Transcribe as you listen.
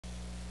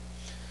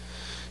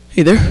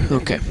Hey there.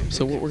 Okay,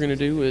 so what we're gonna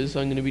do is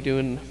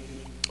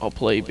I'll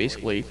play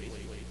basically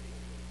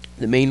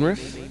the main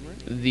riff,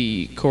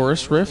 the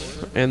chorus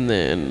riff, and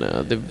then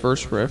the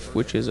verse riff,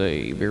 which is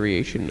a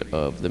variation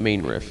of the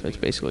main riff. It's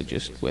basically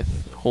just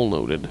with whole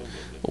noted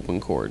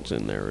open chords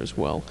in there as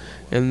well.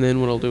 And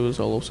then what I'll do is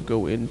I'll also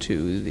go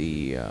into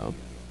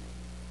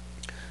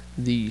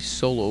the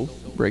solo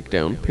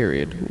breakdown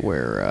period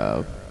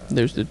where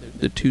there's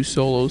the two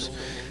solos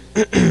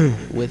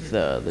with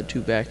the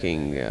two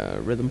backing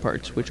rhythm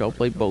parts, which I'll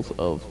play both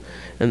of,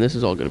 and this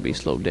is all going to be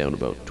slowed down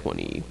about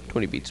 20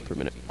 beats per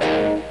minute.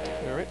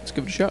 Alright, let's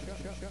give it a shot.